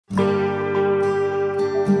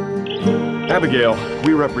Abigail,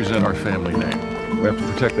 we represent our family name. We have to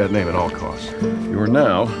protect that name at all costs. You are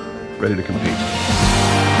now ready to compete.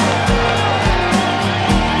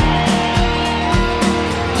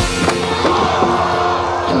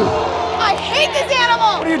 I hate this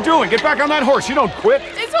animal! What are you doing? Get back on that horse. You don't quit.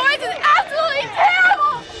 This horse is absolutely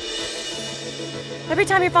terrible! Every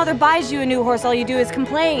time your father buys you a new horse, all you do is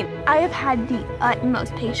complain. I have had the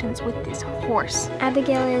utmost patience with this horse.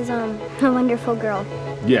 Abigail is, a wonderful girl.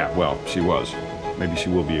 Yeah, well, she was. Maybe she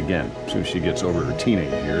will be again, as soon as she gets over her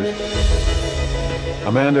teenage years.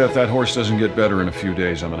 Amanda, if that horse doesn't get better in a few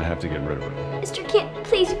days, I'm gonna have to get rid of her. Mr. Kent,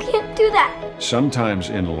 please, you can't do that.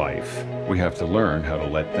 Sometimes in life, we have to learn how to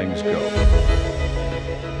let things go.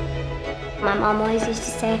 My mom always used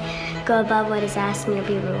to say, go above what is asked and you'll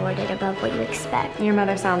be rewarded above what you expect. Your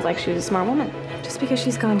mother sounds like she was a smart woman. Just because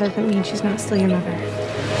she's gone doesn't mean she's not still your mother.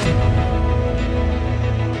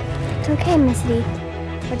 It's okay, Misty.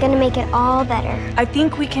 We're gonna make it all better. I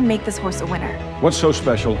think we can make this horse a winner. What's so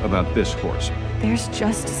special about this horse? There's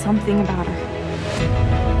just something about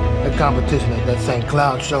her. The competition at that St.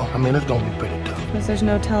 Cloud show, I mean, it's gonna be pretty tough. Because there's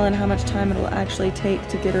no telling how much time it'll actually take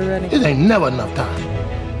to get her ready. It ain't never enough time.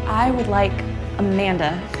 I would like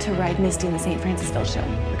Amanda to ride Misty in the St. Francisville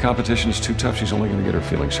show. The competition is too tough. She's only going to get her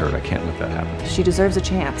feelings hurt. I can't let that happen. She deserves a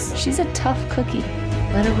chance. She's a tough cookie.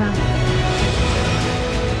 Let her run.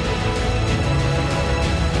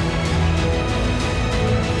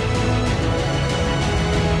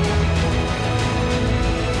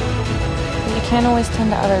 You can't always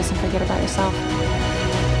tend to others and forget about yourself.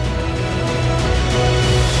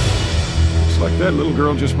 Looks like that little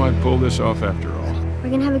girl just might pull this off after all. We're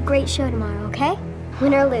gonna have a great show tomorrow, okay?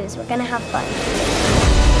 Win or lose, we're gonna have fun.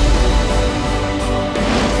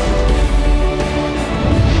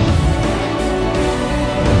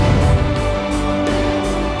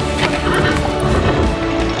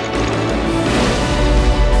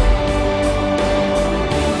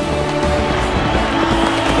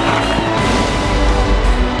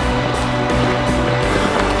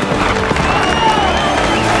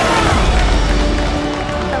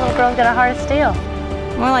 That little girl's got a heart of steel.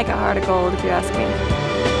 More like a heart of gold, if you ask me.